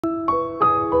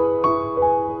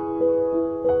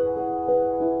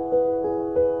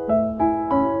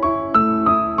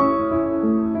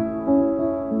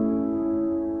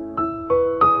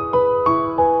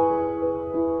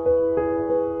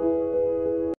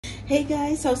Hey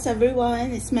guys, how's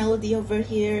everyone? It's Melody over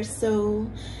here. So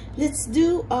let's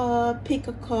do pick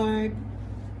a card.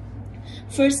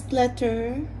 First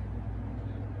letter,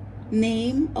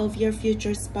 name of your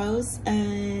future spouse,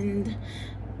 and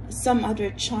some other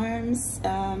charms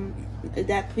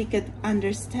that we could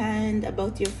understand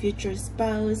about your future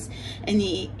spouse.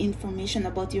 Any information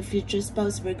about your future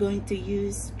spouse, we're going to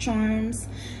use charms,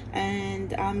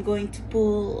 and I'm going to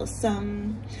pull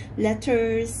some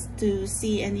letters to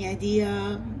see any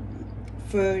idea,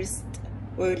 first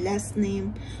or last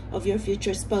name of your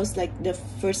future spouse, like the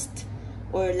first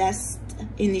or last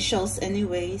initials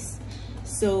anyways.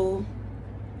 So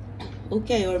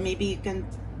okay, or maybe you can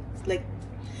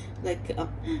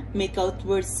make out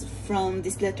words from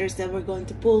these letters that we're going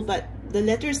to pull. But the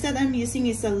letters that I'm using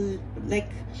is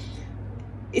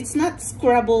it's not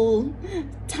Scrabble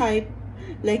type,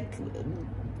 like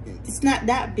it's not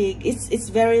that big, it's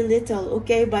very little,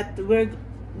 okay? But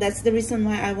that's the reason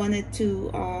why I wanted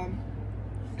to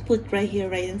put right here,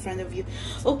 right in front of you.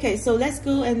 Okay, so let's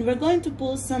go, and we're going to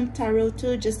pull some tarot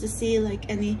too, just to see like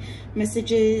any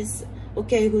messages.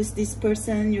 Okay, who's this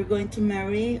person you're going to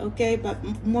marry? Okay,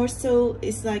 but more so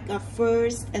it's like a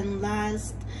first and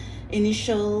last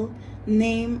initial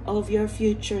name of your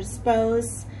future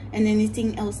spouse, and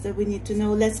anything else that we need to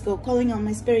know. Let's go. Calling on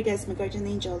my spirit guides, my guardian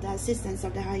angel, the assistance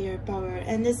of the higher power,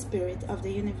 and the spirit of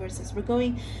the universes. We're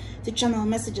going to channel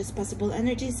messages, possible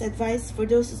energies, advice for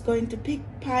those who's going to pick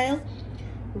pile.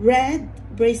 Red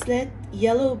bracelet,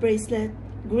 yellow bracelet,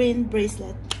 green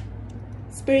bracelet.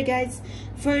 Spirit guides,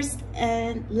 first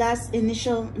and last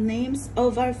initial names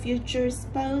of our future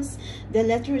spouse, the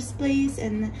letters please,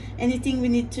 and anything we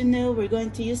need to know. We're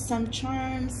going to use some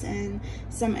charms and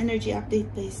some energy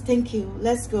update please. Thank you.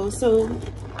 Let's go. So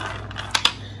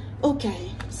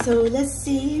okay, so let's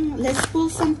see, let's pull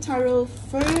some tarot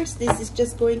first. This is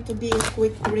just going to be a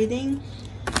quick reading,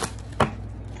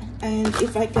 and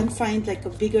if I can find like a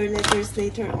bigger letters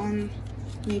later on,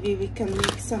 maybe we can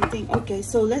make something. Okay,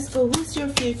 so let's go. Who's your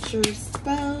future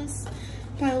spouse?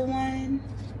 Pile 1.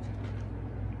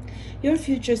 Your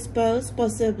future spouse,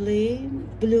 possibly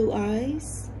blue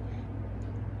eyes.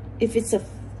 If it's a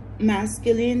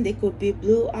masculine, they could be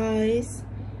blue eyes,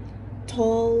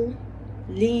 tall,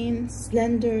 lean,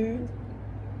 slender.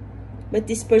 But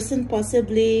this person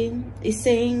possibly is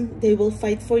saying they will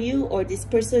fight for you, or this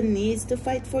person needs to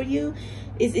fight for you.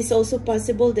 It is also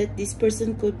possible that this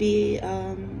person could be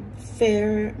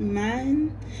fair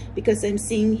man, because I'm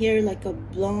seeing here like a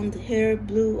blonde hair,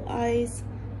 blue eyes.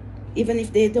 Even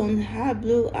if they don't have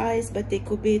blue eyes, but they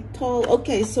could be tall.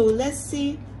 Okay, so let's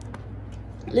see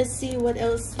what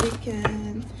else we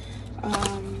can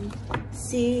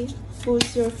see.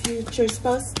 Who's your future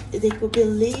spouse? They could be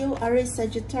Leo, Aries,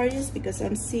 Sagittarius, because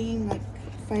I'm seeing like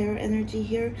fire energy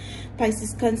here.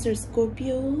 Pisces, Cancer,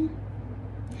 Scorpio.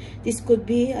 This could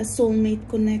be a soulmate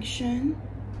connection,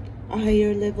 a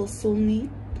higher level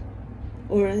soulmate,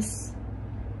 or a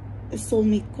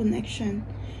soulmate connection.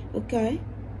 Okay,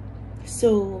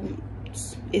 so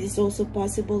it is also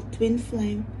possible twin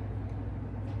flame.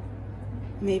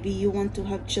 Maybe you want to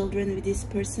have children with this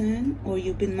person, or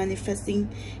you've been manifesting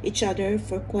each other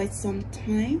for quite some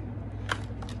time.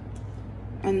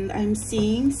 And I'm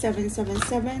seeing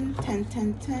 777, 10,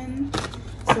 10, 10.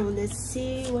 So let's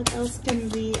see what else can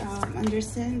we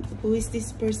understand. Who is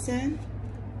this person?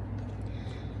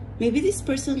 Maybe this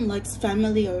person likes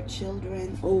family or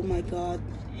children. Oh my God,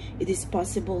 it is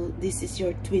possible this is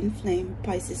your twin flame,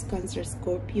 Pisces, Cancer,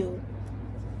 Scorpio.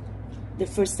 The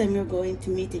first time you're going to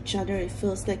meet each other, it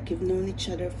feels like you've known each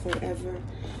other forever.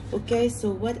 Okay,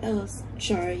 so what else?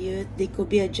 Chariot. They could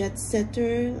be a jet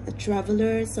setter, a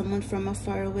traveler, someone from a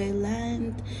faraway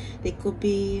land. They could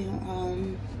be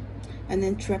an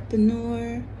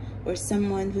entrepreneur, or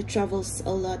someone who travels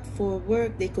a lot for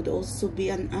work. They could also be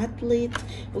an athlete,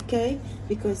 okay,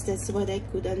 because that's what I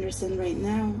could understand right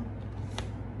now.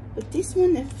 But this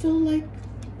one, I feel like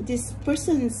this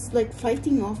person's like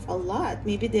fighting off a lot.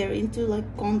 Maybe they're into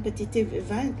like competitive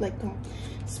event, like a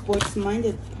sports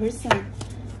minded person.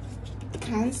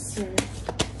 Cancer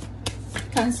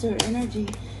energy.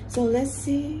 So let's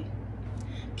see.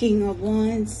 King of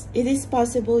Wands. It is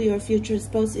possible your future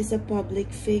spouse is a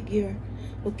public figure.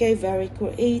 Okay, very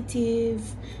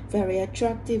creative, very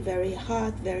attractive, very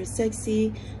hot, very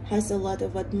sexy, has a lot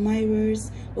of admirers.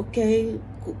 Okay,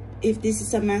 if this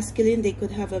is a masculine, they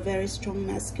could have a very strong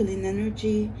masculine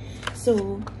energy.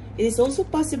 So it is also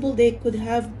possible they could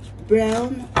have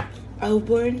brown,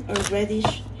 auburn, or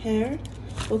reddish hair.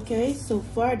 Okay, so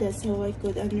far that's how I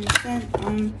could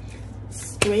understand.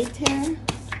 Straight hair.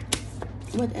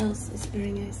 What else is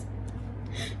very nice?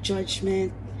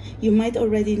 Judgment. You might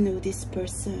already know this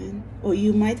person, or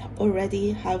you might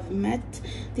already have met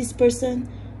this person,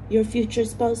 your future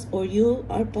spouse, or you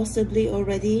are possibly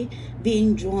already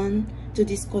being drawn to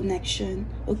this connection,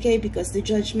 okay? Because the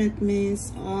Judgment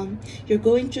means you're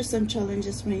going through some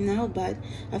challenges right now, but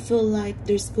I feel like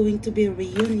there's going to be a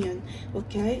reunion,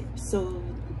 okay? So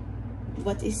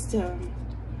what is the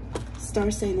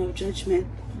star sign of Judgment?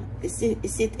 Is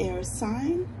it air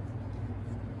sign?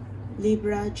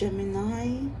 Libra,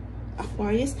 Gemini,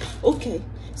 Aquarius? Okay,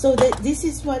 so this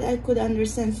is what I could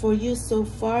understand for you so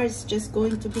far. It's just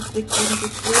going to be quick, going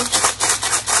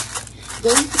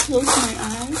to close my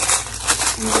eyes.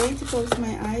 I'm going to close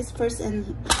my eyes first,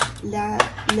 and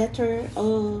letter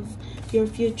of your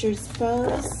future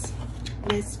spouse.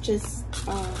 Let's just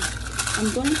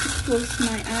I'm going to close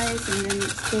my eyes, and then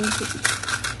it's going to,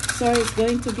 sorry, it's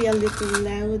going to be a little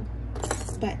loud,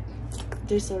 but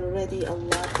there's already a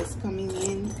lot that's coming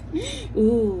in.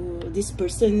 Ooh, this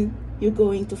person, you're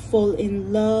going to fall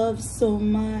in love so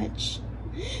much.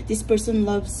 This person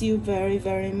loves you very,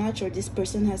 very much, or this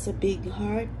person has a big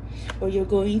heart, or you're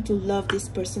going to love this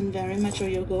person very much, or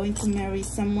you're going to marry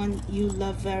someone you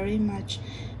love very much.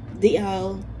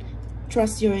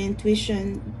 Trust your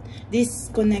intuition. This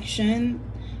connection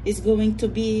is going to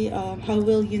be, how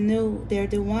will you know they're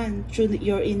the one? Through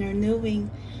your inner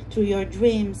knowing, through your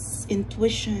dreams,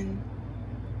 intuition.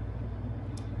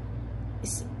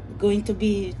 It's going to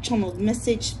be channeled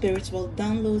message, spiritual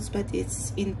downloads, but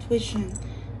it's intuition.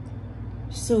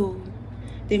 So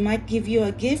they might give you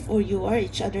a gift, or you are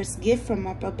each other's gift from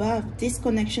up above. This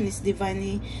connection is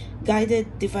divinely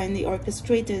guided, divinely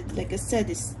orchestrated. Like I said,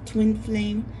 it's twin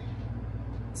flame,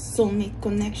 soulmate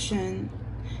connection.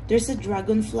 There's a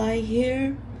dragonfly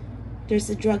here. There's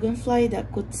a dragonfly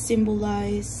that could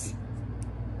symbolize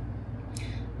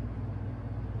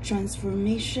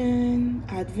transformation,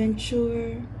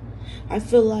 adventure. I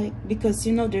feel like, because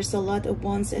you know there's a lot of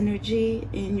one's energy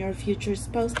in your future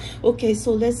spouse. Okay,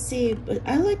 so let's see. But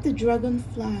I like the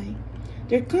dragonfly.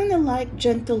 They're kind of like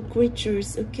gentle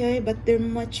creatures, okay? But they're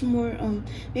much more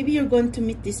maybe you're going to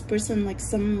meet this person like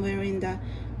somewhere in the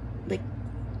like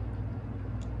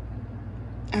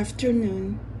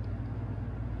afternoon,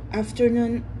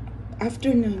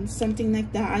 something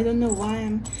like that. I don't know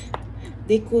why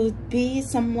they could be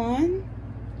someone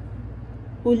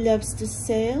who loves to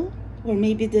sail, or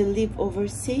maybe they live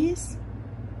overseas.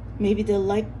 Maybe they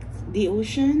like the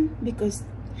ocean,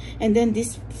 and then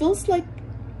this feels like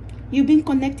you've been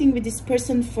connecting with this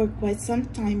person for quite some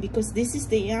time, because this is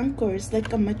the anchor. It's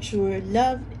like a mature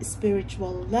love,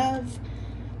 spiritual love.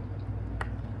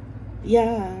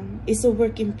 Yeah, it's a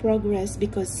work in progress,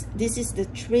 because this is the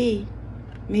tree.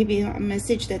 Maybe a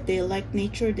message that they like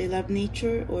nature, they love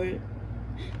nature, or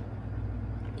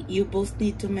you both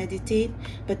need to meditate.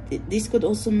 But this could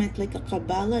also mean like a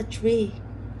Kabbalah tree.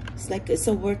 It's like it's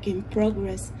a work in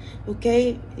progress,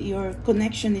 okay? Your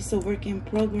connection is a work in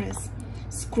progress.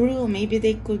 Screw, maybe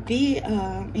they could be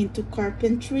into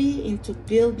carpentry, into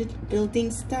building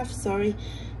stuff. Sorry,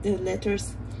 the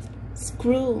letters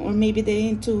screw. Or maybe they're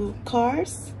into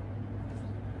cars,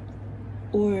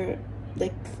 or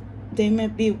like they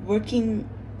might be working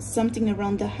something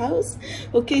around the house,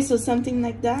 okay? So something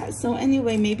like that. So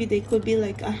anyway, maybe they could be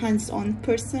like a hands-on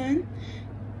person.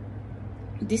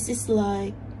 This is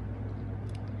like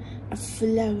a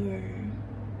flower.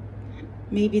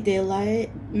 Maybe they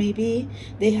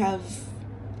have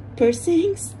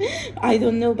piercings. I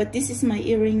don't know, but this is my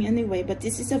earring anyway. But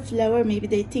this is a flower. Maybe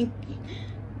they think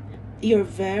you're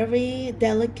very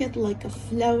delicate, like a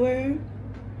flower,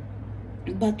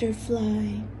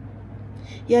 butterfly.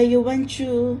 Yeah, you went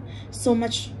through so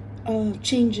much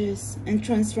changes and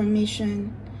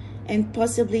transformation, and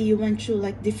possibly you went through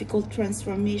like difficult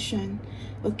transformation,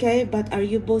 okay? But are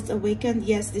you both awakened?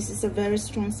 Yes, this is a very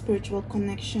strong spiritual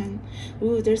connection.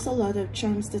 Ooh, there's a lot of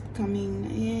charms that coming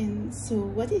in. So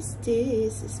what is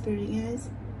this, spirit guys?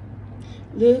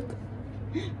 Look,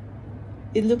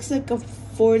 it looks like a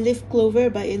 4-leaf clover,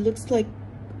 but it looks like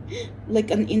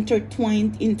an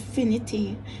intertwined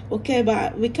infinity, okay?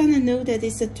 But we kind of know that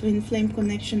it's a twin flame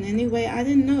connection anyway. I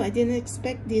don't know, I didn't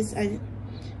expect this. I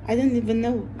don't even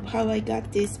know how I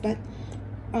got this, but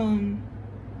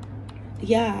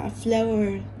yeah, a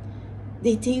flower.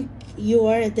 They think you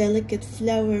are a delicate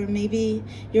flower. Maybe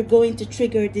you're going to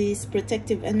trigger this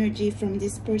protective energy from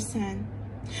this person.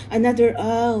 Another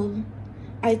owl.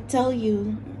 I tell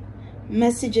you,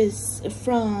 messages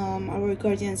from our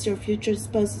guardians. Your future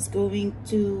spouse is going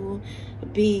to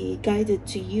be guided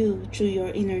to you through your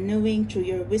inner knowing, through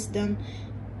your wisdom,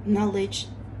 knowledge,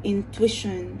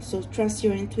 intuition. So trust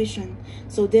your intuition.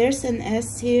 So there's an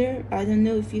S here. I don't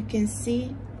know if you can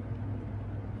see.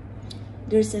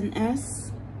 There's an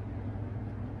S.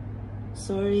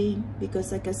 Sorry,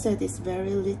 because like I said, it's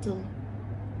very little.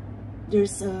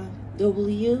 There's a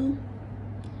W,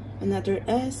 another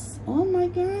S. Oh my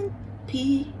God.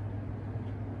 P,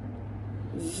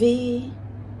 V,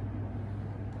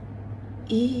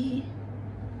 E,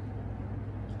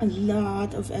 a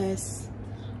lot of S.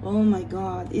 Oh my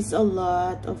God, it's a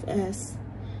lot of S.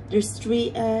 There's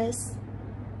 3 S,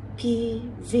 P,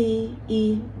 V,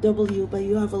 E, W, but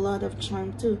you have a lot of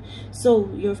charm too. So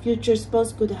your future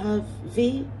spouse could have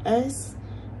V, S,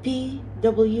 P,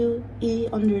 W, E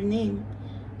on their name.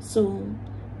 So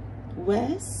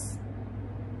Wes,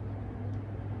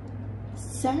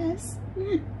 Sass,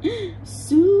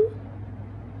 Sue,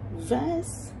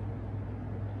 Ves,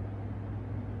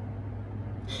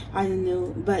 I don't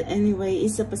know, but anyway,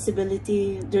 it's a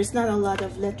possibility. There's not a lot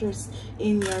of letters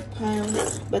in your pile,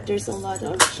 but there's a lot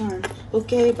of charm.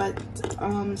 Okay, but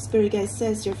Spirit Guide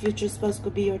says your future spouse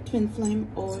could be your twin flame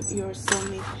or your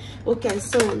soulmate. Okay,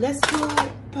 so let's go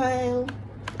pile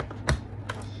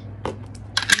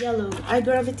yellow. I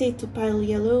gravitate to pile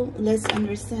yellow. Let's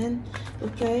understand.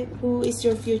 Okay, who is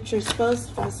your future spouse?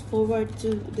 Fast forward to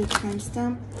the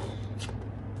timestamp.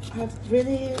 I've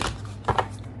really,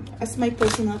 as my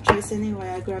personal choice anyway,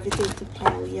 I gravitate to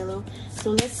pile yellow.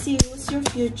 So let's see who's your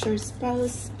future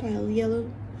spouse. Pile yellow.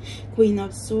 Queen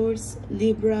of Swords,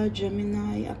 Libra,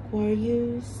 Gemini,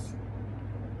 Aquarius.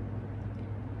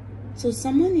 So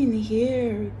someone in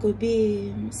here could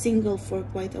be single for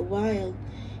quite a while.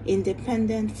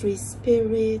 Independent, free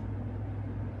spirit.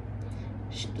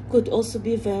 Could also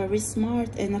be very smart,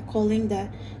 and a calling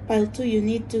that pile 2, you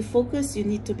need to focus, you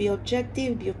need to be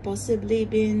objective. You've possibly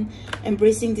been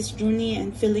embracing this journey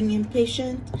and feeling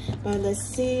impatient, but let's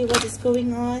see what is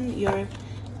going on.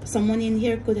 Someone in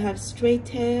here could have straight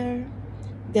hair,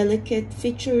 delicate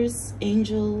features,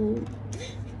 angel,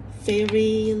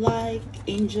 fairy-like,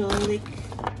 angelic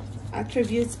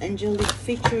attributes, angelic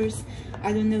features.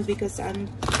 I don't know because I'm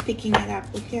picking it up.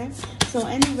 Okay, so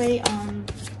anyway,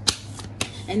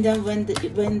 and then when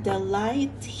the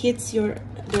light hits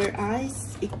their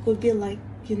eyes, it could be like,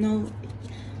 you know,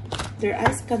 their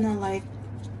eyes kind of like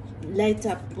light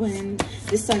up when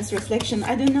the sun's reflection.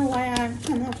 I don't know why I'm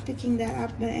kind of picking that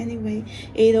up, but anyway,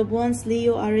 8 of Wands,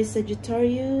 Leo, Aries,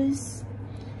 Sagittarius.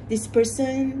 This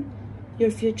person,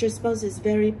 your future spouse, is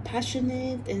very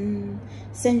passionate and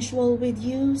sensual with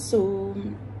you. So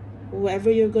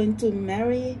whoever you're going to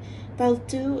marry, pile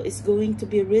 2, is going to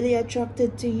be really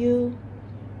attracted to you.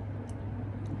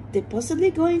 They're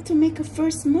possibly going to make a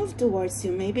first move towards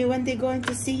you. Maybe when they're going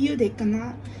to see you, they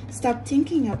cannot stop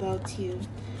thinking about you.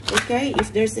 Okay,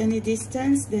 if there's any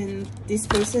distance, then this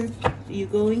person you're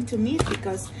going to meet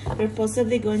because they're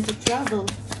possibly going to travel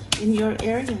in your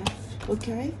area.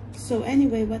 Okay, so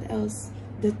anyway, what else?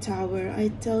 The Tower. I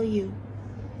tell you,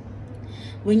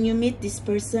 when you meet this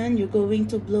person, you're going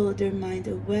to blow their mind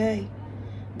away.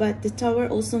 But the Tower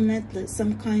also meant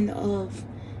some kind of,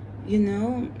 you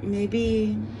know,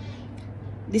 maybe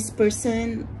this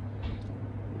person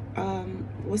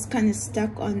was kind of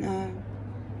stuck on a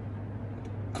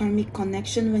karmic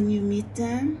connection when you meet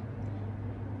them,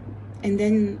 and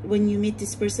then when you meet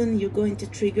this person, you're going to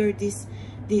trigger this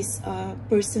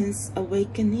person's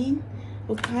awakening.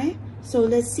 Okay, so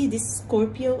let's see this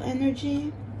Scorpio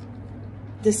energy.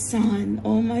 The Sun.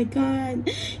 Oh my God,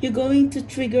 you're going to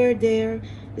trigger their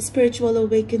spiritual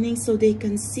awakening so they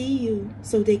can see you,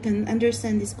 so they can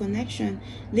understand this connection.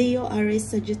 Leo, Aries,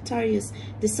 Sagittarius.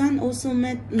 The Sun also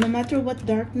meant no matter what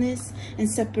darkness and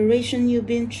separation you've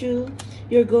been through,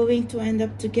 you're going to end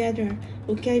up together.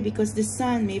 Okay, because the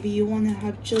Sun, maybe you want to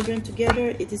have children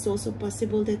together. It is also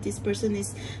possible that this person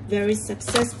is very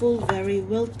successful, very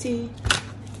wealthy,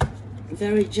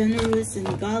 very generous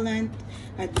and gallant,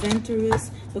 adventurous.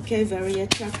 Okay, very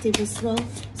attractive as well.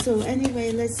 So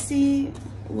anyway, let's see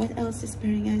what else is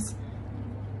pairing us.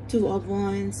 2 of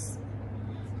Wands,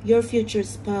 your future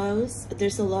spouse.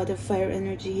 There's a lot of fire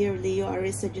energy here. Leo,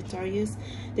 Aries, Sagittarius.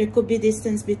 There could be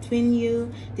distance between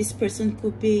you. This person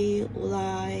could be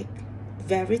like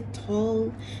very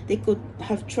tall. They could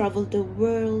have traveled the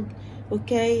world.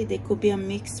 Okay, they could be a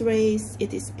mixed race.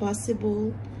 It is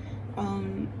possible.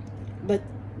 But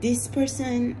this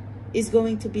person is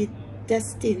going to be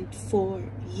destined for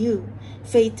you,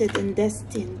 fated and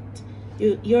destined.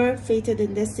 You're fated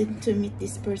and destined to meet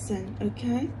this person.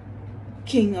 Okay,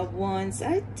 King of Wands.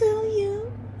 I tell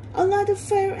you, a lot of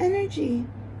fire energy.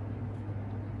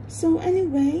 So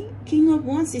anyway, King of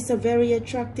Wands is a very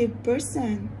attractive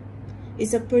person.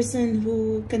 It's a person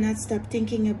who cannot stop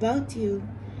thinking about you,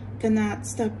 cannot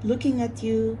stop looking at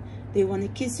you. They want to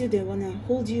kiss you, they want to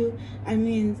hold you. I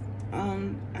mean,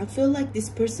 I feel like this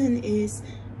person is,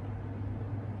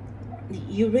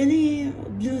 you really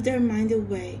blew their mind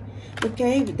away.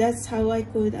 Okay, that's how I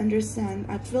could understand.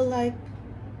 I feel like,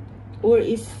 or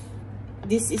if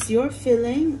this is your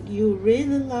feeling, you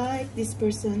really like this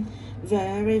person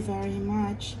very, very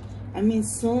much. I mean,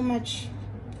 so much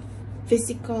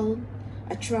physical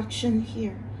attraction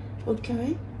here.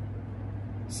 Okay,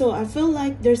 so I feel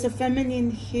like there's a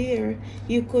feminine here.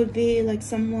 You could be like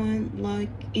someone like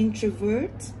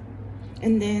introvert,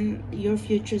 and then your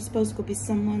future spouse could be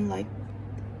someone like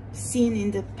seen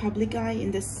in the public eye,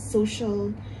 in the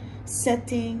social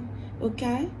setting.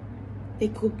 Okay, they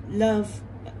could love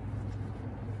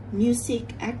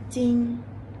music, acting,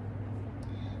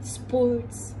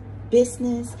 sports,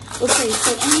 business. Okay,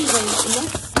 so anyway,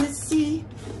 let's see.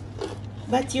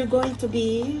 But you're going to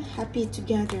be happy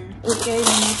together, okay?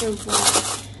 No matter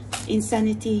what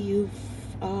insanity you've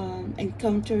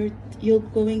encountered, you're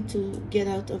going to get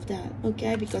out of that,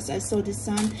 okay? Because I saw the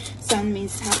sun. Sun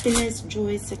means happiness,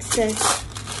 joy, success.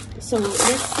 So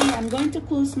let's see. I'm going to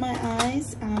close my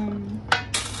eyes.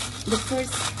 The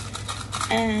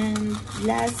first and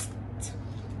last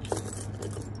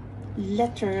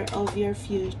letter of your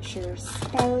future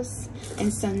spouse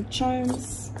and sun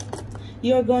charms.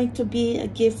 You're going to be a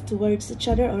gift towards each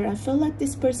other, or I feel like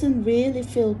this person really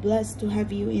feel blessed to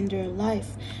have you in their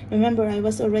life. Remember, I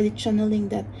was already channeling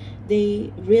that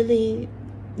you really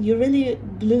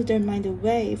blew their mind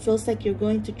away. It feels like you're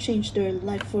going to change their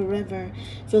life forever.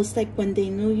 It feels like when they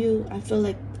know you, I feel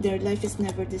like their life is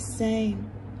never the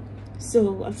same.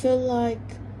 So I feel like,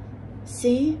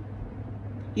 see,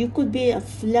 you could be a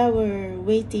flower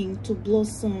waiting to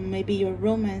blossom. Maybe your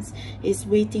romance is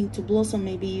waiting to blossom.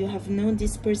 Maybe you have known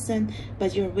this person,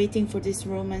 but you're waiting for this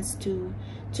romance to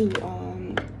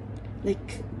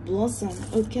like blossom.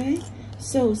 Okay,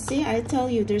 so see, I tell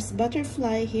you, there's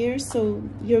butterfly here. So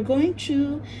you're going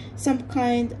through some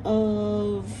kind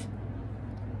of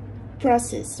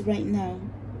process right now,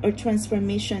 or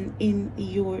transformation in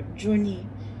your journey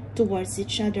towards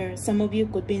each other. Some of you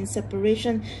could be in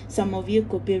separation. Some of you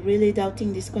could be really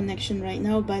doubting this connection right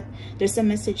now, but there's a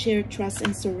message here: trust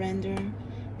and surrender.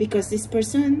 Because this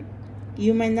person,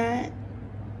 you might not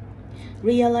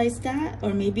realize that,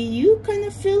 or maybe you kind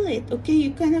of feel it. Okay,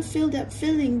 you kind of feel that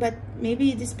feeling, but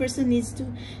maybe this person needs to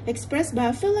express. But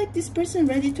I feel like this person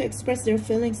ready to express their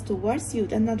feelings towards you.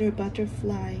 Another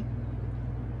butterfly.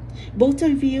 Both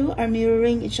of you are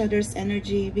mirroring each other's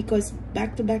energy, because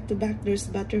back to back to back there's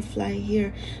butterfly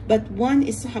here, but one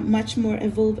is much more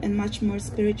evolved and much more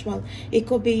spiritual. It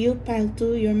could be you, pile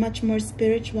 2, you're much more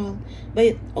spiritual,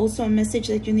 but also a message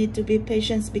that you need to be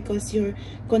patient, because your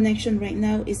connection right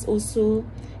now is also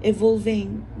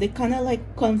evolving. They're kind of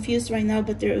like confused right now,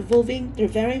 but they're evolving. They're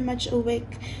very much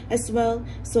awake as well.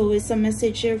 So it's a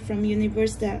message here from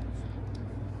universe that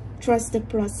trust the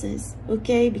process,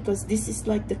 okay? Because this is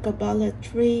like the Kabbalah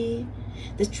tree,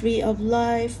 the tree of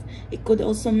life. It could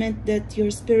also mean that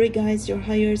your spirit guides, your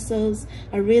higher selves,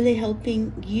 are really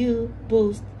helping you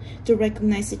both to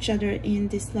recognize each other in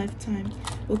this lifetime,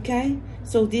 okay?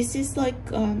 So this is like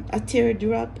a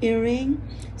teardrop earring.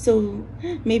 So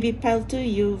maybe pile 2,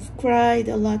 you've cried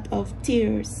a lot of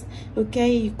tears,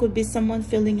 okay? You could be someone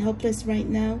feeling helpless right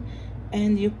now,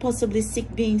 and you're possibly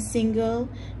sick being single,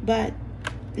 but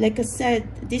like I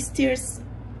said, these tears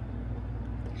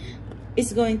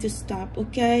is going to stop,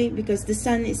 okay? Because the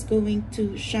sun is going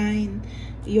to shine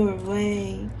your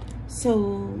way.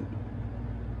 So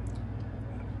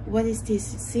what is this?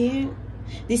 See,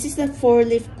 this is the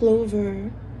 4-leaf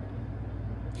clover.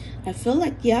 I feel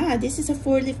like, yeah, this is a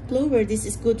 4-leaf clover. This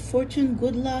is good fortune,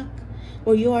 good luck,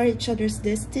 or you are each other's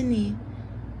destiny.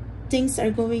 Things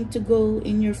are going to go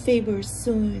in your favor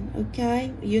soon,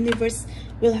 okay? Universe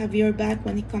will have your back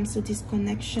when it comes to this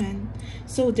connection.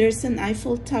 So there's an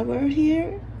Eiffel Tower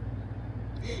here.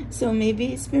 So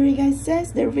maybe Spirit Guide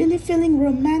says they're really feeling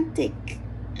romantic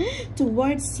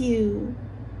towards you.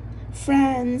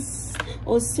 France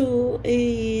also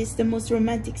is the most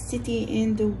romantic city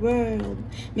in the world.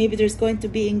 Maybe there's going to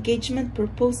be engagement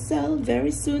proposal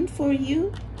very soon for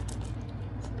you.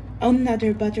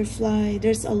 Another butterfly.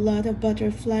 There's a lot of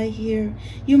butterfly here.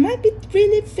 You might be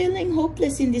really feeling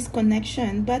hopeless in this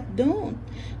connection, but don't,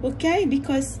 okay?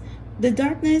 Because the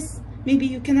darkness, maybe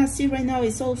you cannot see right now,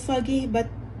 it's all foggy, but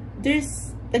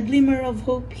there's a glimmer of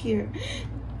hope here.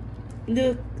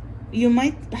 Look, you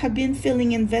might have been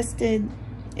feeling invested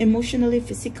emotionally,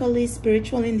 physically,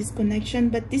 spiritually in this connection,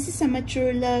 but this is a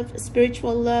mature love,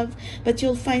 spiritual love, but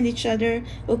you'll find each other,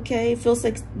 okay? It feels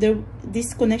like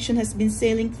this connection has been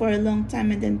sailing for a long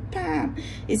time, and then bam,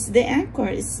 it's the anchor.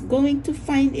 It's going to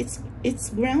find its It's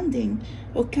grounding.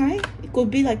 Okay, it could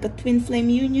be like a twin flame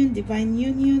union, divine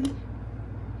union.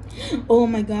 Oh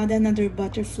my god, another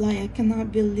butterfly. I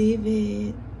cannot believe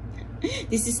it.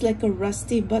 This is like a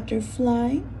rusty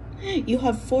butterfly. You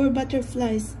have 4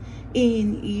 butterflies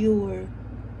in your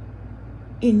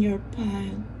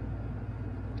pile.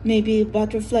 Maybe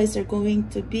butterflies are going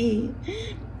to be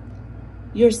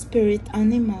your spirit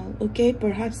animal. Okay,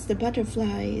 perhaps the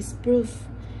butterfly is proof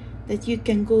that you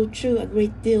can go through a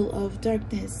great deal of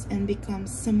darkness and become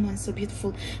someone so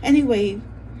beautiful. Anyway,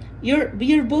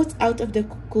 you're both out of the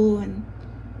cocoon.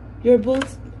 You're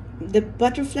both, the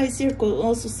butterflies here could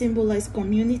also symbolize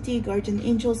community, guardian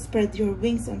angel, spread your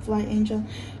wings and fly angel.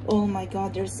 Oh my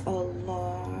god, there's a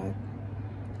lot.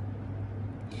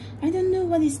 I don't know,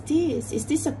 what is this? Is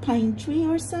this a pine tree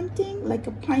or something? Like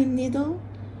a pine needle?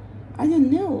 I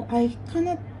don't know. I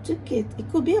cannot took it.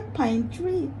 It could be a pine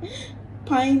tree.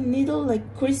 Pine needle,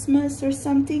 like Christmas or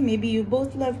something. Maybe you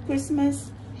both love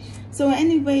Christmas. So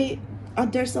anyway,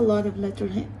 there's a lot of letter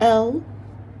L.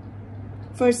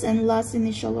 First and last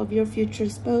initial of your future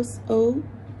spouse. O.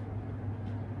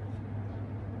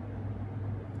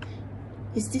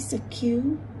 Is this a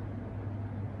Q?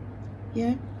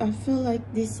 Yeah, I feel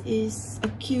like this is a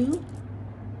Q.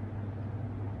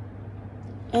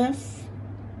 F.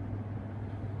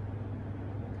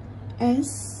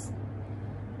 S.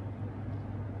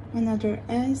 Another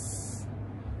S.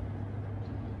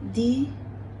 D.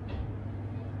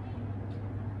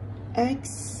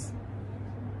 X.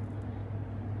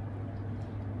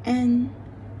 N.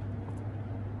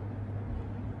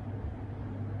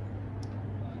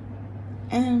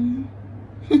 M.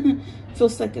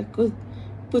 Feels like I could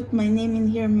put my name in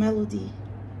here, Melody.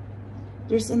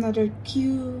 There's another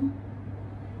Q.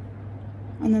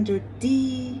 Another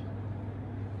D.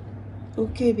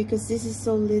 Okay, because this is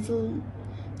so little.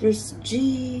 There's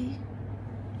G.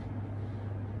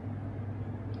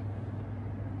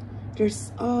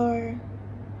 There's R.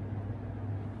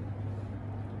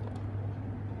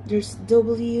 There's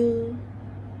W.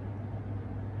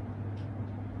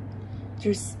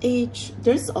 There's H.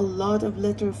 There's a lot of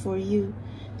letter for you.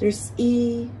 There's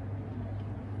E.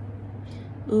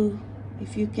 Oh,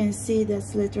 if you can see,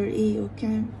 that's letter E,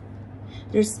 okay?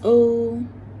 There's O.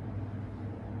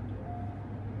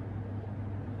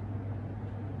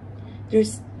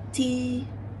 There's T.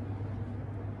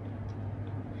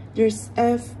 There's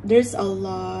F. There's a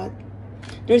lot.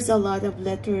 There's a lot of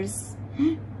letters.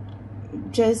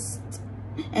 Just,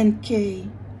 and K.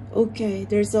 Okay,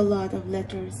 there's a lot of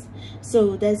letters.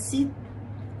 So that's it.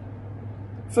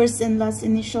 First and last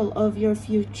initial of your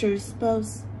future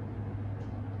spouse.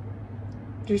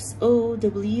 There's O,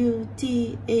 W,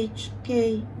 T, H,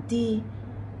 K, D,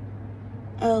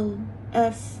 L,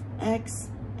 F, X,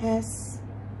 S,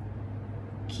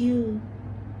 Q,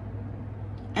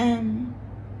 M,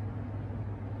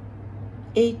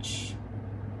 H,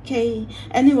 K.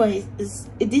 Anyway,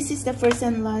 this is the first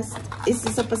and last. This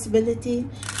is a possibility.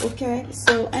 Okay,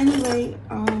 so anyway,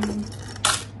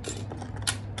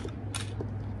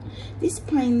 this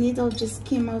pine needle just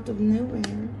came out of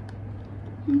nowhere.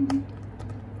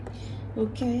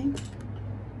 Okay,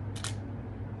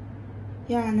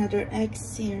 yeah, another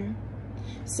X here.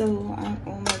 So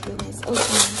oh my goodness.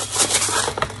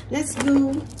 Okay, let's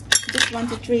go. Just 1,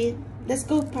 2, 3. Let's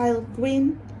go pile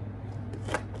green.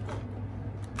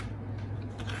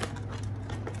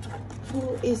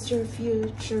 Who is your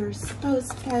future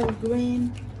spouse? Pile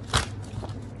green.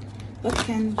 What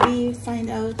can we find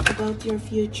out about your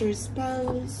future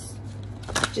spouse?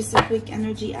 Just a quick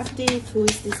energy update. Who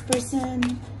is this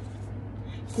person?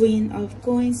 Queen of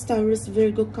Coins, Taurus,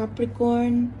 Virgo,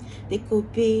 Capricorn. They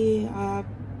could be a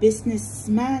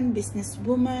businessman,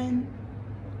 businesswoman.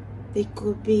 They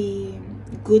could be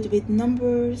good with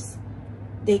numbers.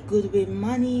 They could with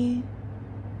money.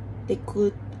 They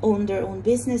could own their own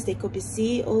business. They could be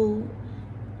CEO,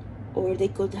 or they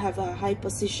could have a high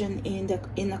position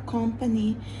in a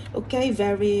company. Okay,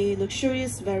 very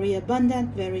luxurious, very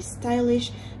abundant, very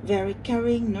stylish, very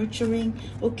caring, nurturing.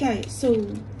 Okay,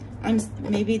 so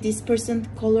maybe this person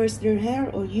colors their hair,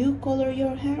 or you color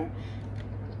your hair.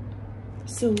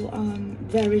 So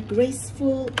very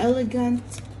graceful, elegant.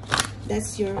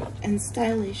 That's and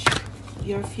stylish,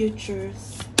 your future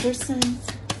person.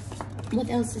 What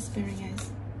else is very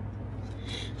nice?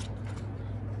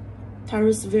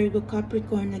 Taurus, Virgo,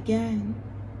 Capricorn again.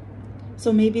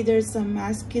 So maybe there's some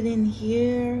masculine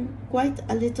here, quite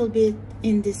a little bit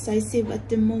indecisive at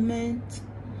the moment.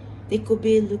 They could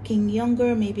be looking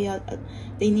younger. Maybe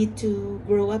they need to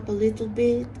grow up a little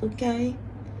bit. Okay,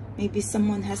 maybe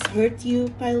someone has hurt you,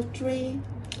 pile 3.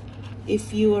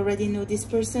 if you already know this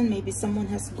person, maybe someone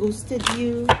has ghosted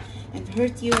you and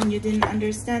hurt you and you didn't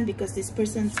understand because this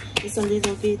person is a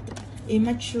little bit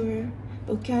immature.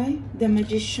 Okay, the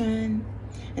Magician.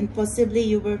 And possibly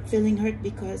you were feeling hurt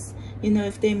because, you know,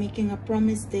 if they're making a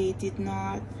promise, they did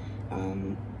not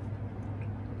come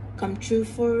true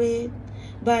for it.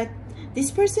 But this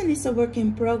person is a work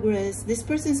in progress. This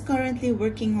person is currently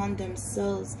working on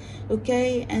themselves,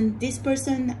 okay? And this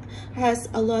person has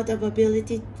a lot of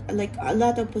ability, like a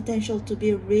lot of potential to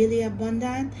be really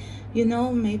abundant, you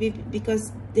know, maybe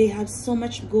because they have so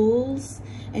much goals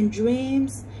and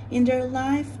dreams in their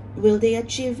life. Will they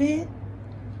achieve it?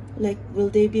 Like, will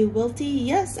they be wealthy?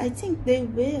 Yes, I think they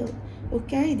will,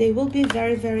 okay? They will be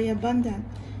very, very abundant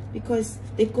because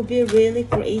they could be really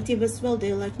creative as well.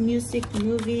 They like music,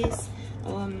 movies,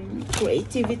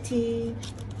 creativity.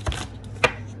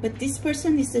 But this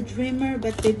person is a dreamer,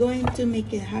 but they're going to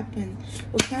make it happen,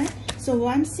 okay? So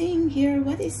what I'm seeing here,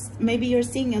 what is, maybe you're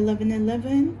seeing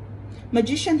 1111.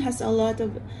 Magician has a lot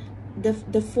of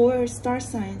the 4 star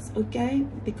signs, okay?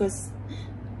 Because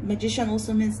Magician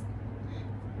also means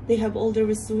they have all the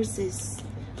resources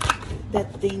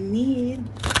that they need,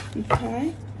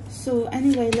 okay? So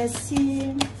anyway, let's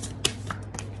see.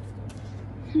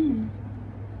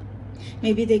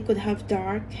 Maybe they could have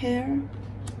dark hair,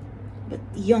 but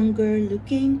younger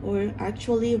looking, or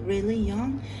actually really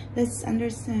young. Let's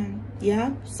understand.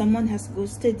 Yeah, someone has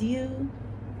ghosted you,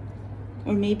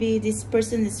 or maybe this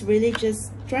person is really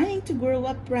just trying to grow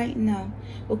up right now,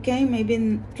 okay?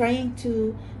 Maybe trying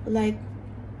to like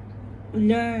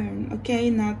learn, okay?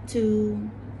 Not to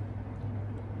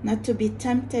be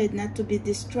tempted, not to be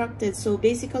distracted. So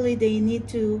basically they need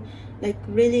to like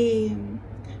really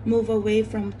move away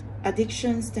from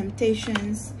addictions,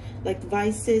 temptations, like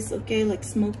vices, okay? Like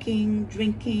smoking,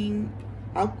 drinking,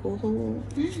 alcohol,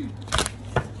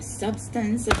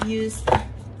 substance abuse.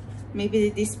 Maybe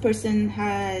this person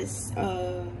has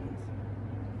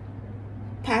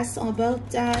passed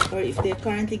about that, or if they're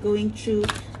currently going through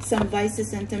some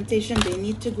vices and temptation, they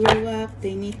need to grow up.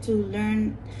 They need to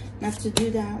learn not to do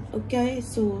that, okay?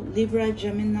 So Libra,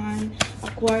 Gemini,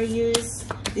 Aquarius,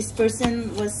 this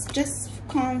person was just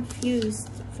confused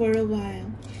for a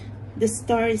while. The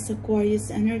star is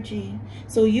Aquarius energy.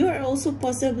 So you are also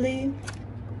possibly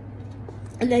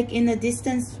like in a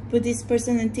distance with this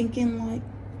person and thinking like,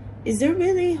 is there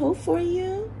really hope for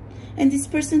you and this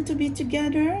person to be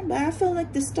together? But I feel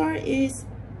like the star is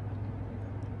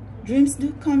dreams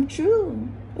do come true,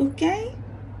 okay?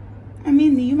 I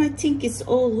mean, you might think it's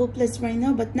all hopeless right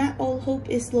now, but not all hope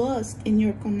is lost in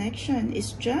your connection.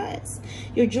 It's just,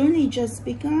 your journey just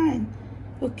begun,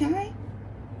 okay?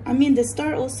 I mean, the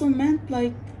star also meant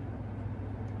like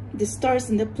the stars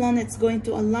and the planets going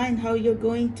to align how you're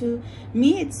going to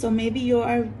meet. So maybe you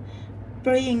are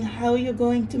praying how you're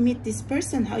going to meet this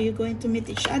person, how you're going to meet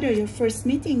each other, your first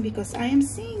meeting, because I am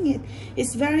seeing it.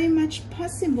 It's very much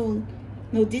possible.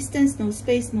 No distance, no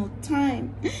space, no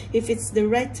time. If it's the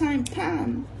right time,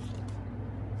 pam.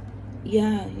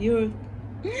 Yeah,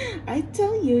 I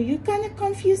tell you, you're kind of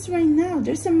confused right now.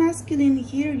 There's a masculine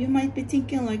here. You might be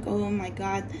thinking like, oh my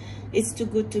God, it's too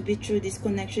good to be true. This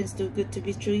connection is too good to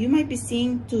be true. You might be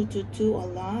seeing 222 a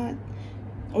lot,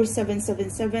 or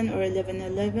 777, or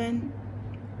 1111.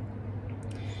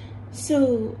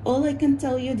 So all I can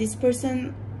tell you, this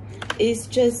person is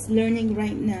just learning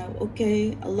right now,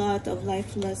 okay? A lot of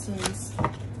life lessons.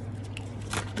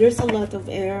 There's a lot of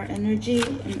air energy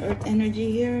and earth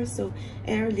energy here. So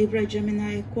air, Libra,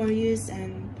 Gemini, Aquarius,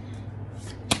 and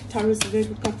Taurus,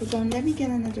 Virgo, Capricorn. Let me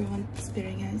get another one,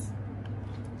 Spirit guys.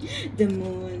 The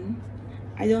moon.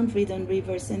 I don't read on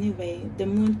reverse anyway. The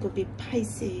moon could be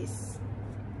Pisces,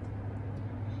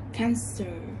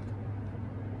 Cancer.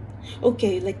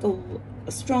 Okay, like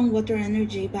a strong water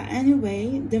energy. But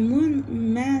anyway, the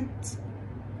moon meant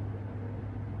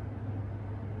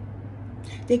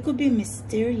they could be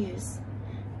mysterious,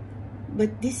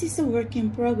 but this is a work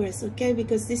in progress, okay?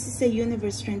 Because this is a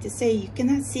universe trying to say, you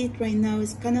cannot see it right now.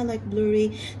 It's kind of like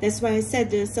blurry. That's why I said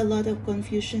there's a lot of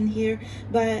confusion here,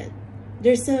 but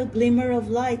there's a glimmer of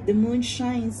light. The moon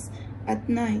shines at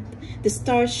night, the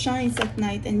stars shines at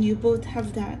night, and you both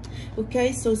have that,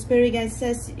 okay? So Spirit guide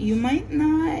says you might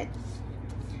not,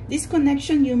 this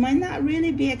connection, you might not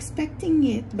really be expecting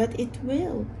it, but it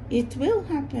will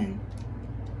happen.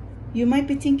 You might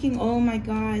be thinking, oh my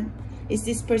God, is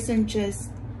this person just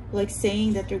like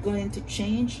saying that they're going to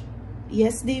change?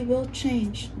 Yes, they will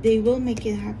change. They will make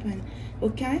it happen,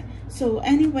 okay? So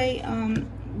anyway,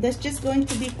 that's just going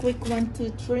to be quick 1, 2,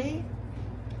 3.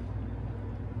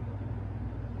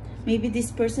 Maybe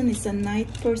this person is a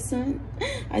night person.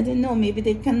 I don't know. Maybe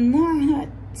they cannot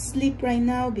sleep right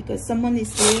now because someone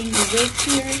is laying awake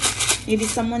here. Maybe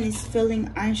someone is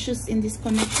feeling anxious in this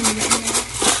connection right now.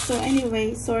 So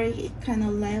anyway, sorry, it kind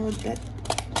of loud, but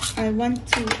I want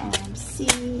to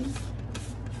see.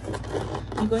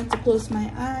 I'm going to close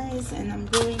my eyes and I'm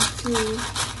going to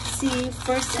see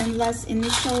first and last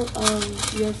initial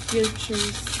of your future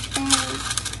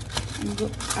spouse.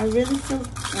 I really feel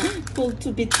cool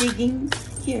to be digging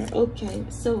here. Okay,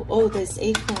 so there's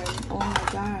acorn. Oh my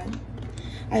god,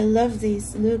 I love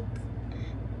this. Look,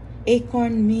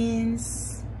 acorn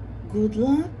means good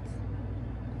luck,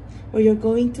 or you're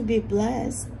going to be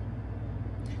blessed,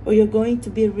 or you're going to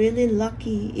be really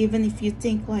lucky, even if you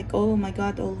think like, oh my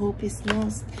god, all hope is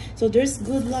lost. So there's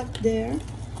good luck there.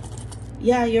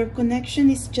 Yeah, your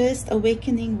connection is just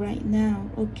awakening right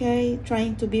now. Okay,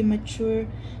 trying to be mature,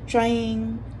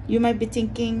 you might be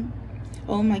thinking,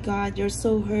 oh my god, you're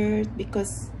so hurt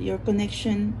because your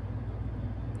connection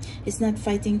is not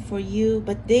fighting for you,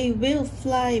 but they will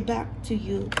fly back to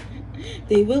you.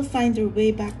 They will find their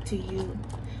way back to you.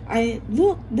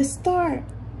 Look, the star.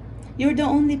 You're the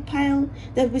only pile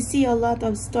that we see a lot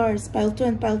of stars. Pile 2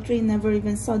 and pile 3 never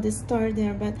even saw the star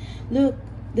there, but look,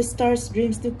 the star's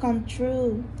dreams do come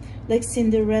true, like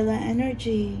Cinderella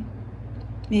energy.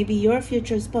 Maybe your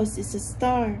future spouse is a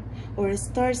star or a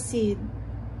star seed.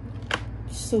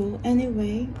 So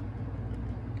anyway,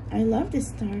 I love the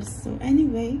stars. So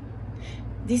anyway,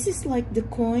 this is like the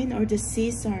coin or the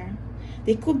Caesar.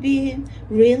 They could be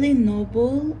really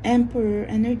noble, emperor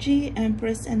energy,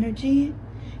 empress energy,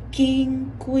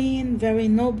 king, queen, very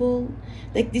noble.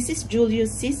 Like this is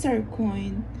Julius Caesar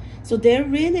coin. So they're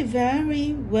really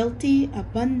very wealthy,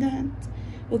 abundant.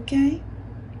 Okay,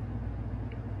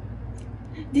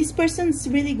 this person's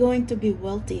really going to be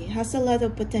wealthy, has a lot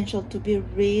of potential to be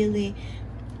really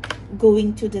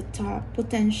going to the top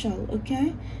potential.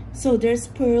 Okay, so there's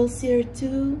pearls here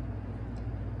too.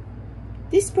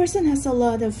 This person has a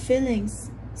lot of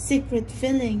feelings, secret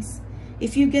feelings.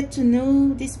 If you get to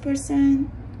know this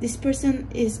person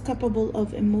is capable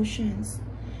of emotions.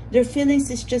 Their feelings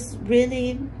is just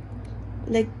really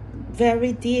like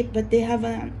very deep, but they have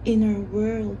an inner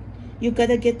world. You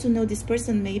gotta get to know this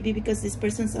person, maybe because this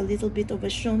person's a little bit of a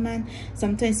showman.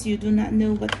 Sometimes you do not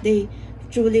know what they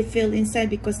truly feel inside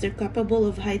because they're capable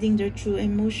of hiding their true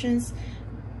emotions,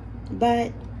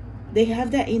 but they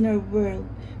have that inner world.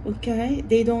 Okay,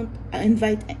 they don't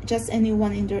invite just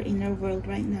anyone in their inner world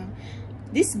right now.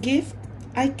 This gift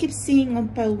I keep seeing on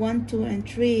pile 1, 2 and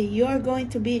 3. You are going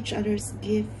to be each other's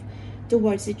gift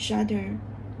towards each other.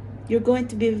 You're going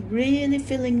to be really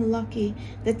feeling lucky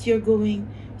that you're going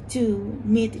to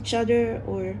meet each other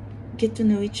or get to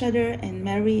know each other and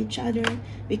marry each other,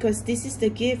 because this is the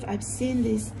gift. I've seen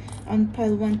this on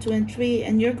pile 1, 2 and 3,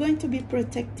 and you're going to be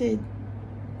protected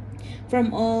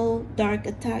from all dark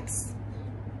attacks,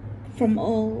 from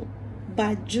all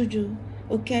bad juju.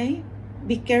 Okay,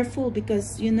 be careful,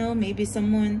 because you know, maybe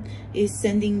someone is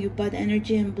sending you bad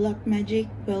energy and black magic.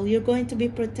 Well, you're going to be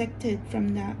protected from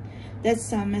that.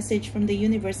 That's a message from the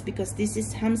universe, because this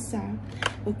is Hamsa.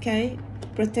 Okay,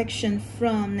 protection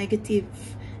from negative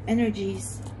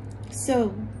energies.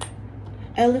 So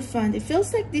elephant, it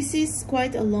feels like this is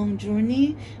quite a long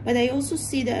journey, but I also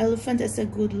see the elephant as a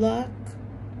good luck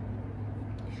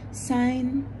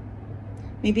sign.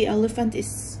 Maybe elephant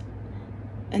is,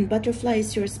 and butterfly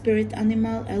is your spirit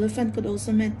animal. Elephant could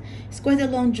also mean it's quite a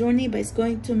long journey, but it's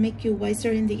going to make you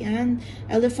wiser in the end.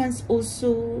 Elephants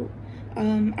also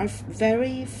are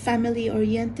very family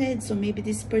oriented, so maybe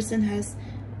this person has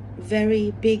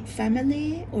very big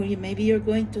family, or maybe you're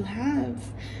going to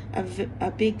have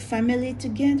a big family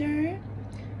together.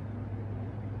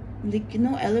 Like, you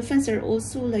know, elephants are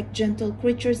also like gentle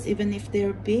creatures, even if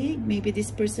they're big. Maybe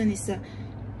this person is a,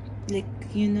 like,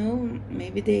 you know,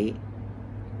 maybe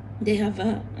they have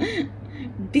a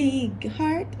big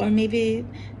heart, or maybe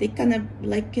they kind of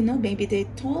like, you know, maybe they're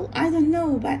tall. I don't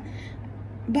know, but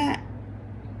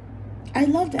I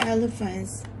love the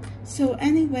elephants. So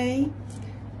anyway,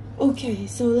 okay,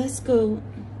 so let's go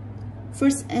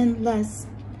first and last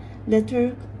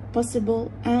letter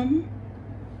possible. M,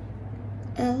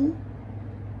 L,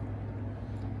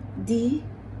 D,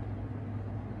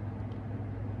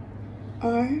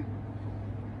 R,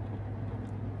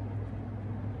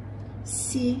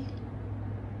 C,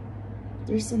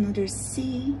 there's another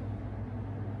C,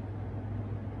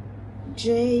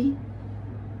 J,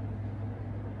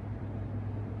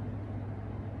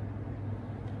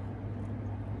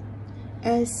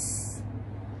 S,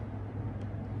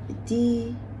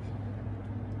 D,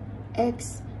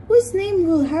 X. Whose name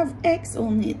will have X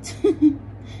on it?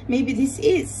 Maybe this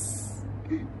is,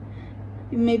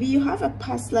 maybe you have a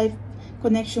past life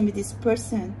connection with this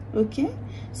person. Okay,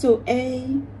 so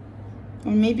A,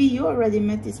 or maybe you already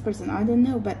met this person, I don't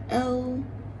know, but L,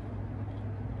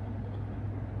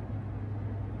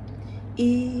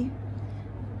 E,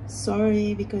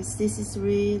 sorry, because this is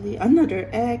really another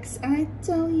X. I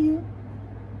tell you,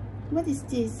 what is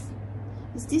this?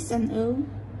 Is this an O?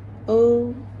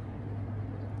 O,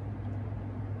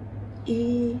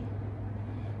 E,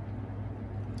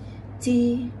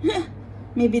 T.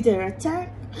 Maybe they're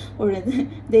attacked, or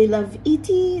they love ET,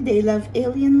 they love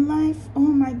alien life. Oh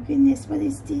my goodness, what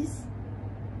is this?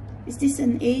 Is this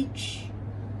an H?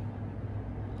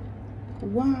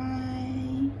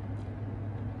 Why?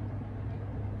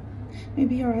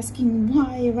 Maybe you're asking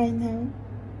why right now.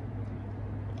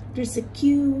 There's a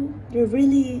Q, they're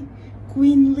really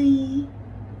queenly,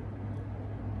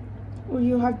 or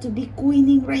you have to be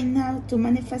queening right now to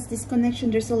manifest this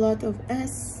connection. There's a lot of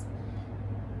S.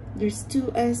 There's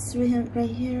 2 S right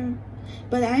here,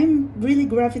 but I'm really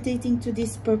gravitating to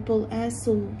this purple S.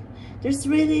 So there's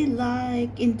really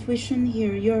like intuition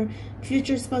here. Your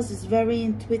future spouse is very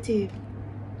intuitive.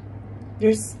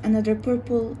 There's another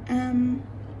purple M,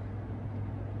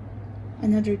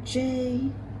 another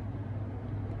J,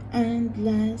 and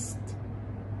last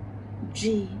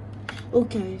G.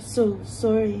 Okay, so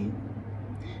sorry,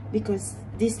 because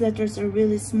these letters are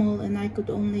really small and I could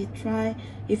only try.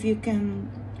 If you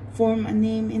can form a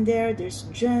name in there, there's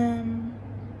Gem,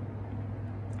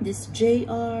 this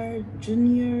JR,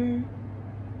 Junior,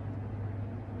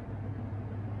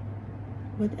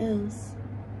 what else?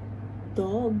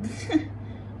 Dog,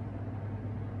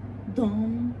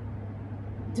 Dom,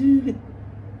 Dude,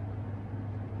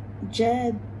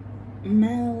 Jed,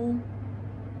 Mel,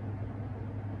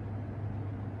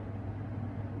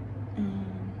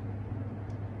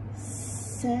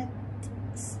 Set,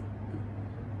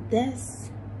 Des.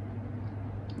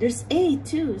 There's A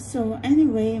too. So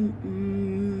anyway,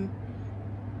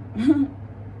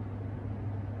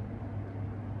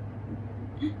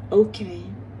 okay.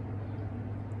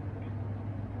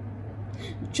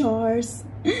 Jars.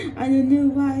 I don't know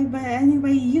why, but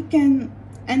anyway, you can.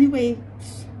 Anyway,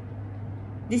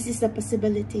 this is a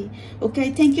possibility.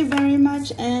 Okay, thank you very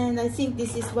much, and I think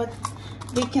this is what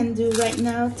we can do right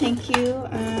now. Thank you,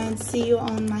 and see you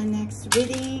on my next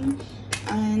reading.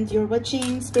 And you're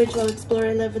watching Spiritual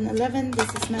Explorer 1111.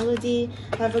 This is Melody.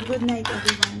 Have a good night,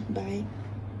 everyone. Bye.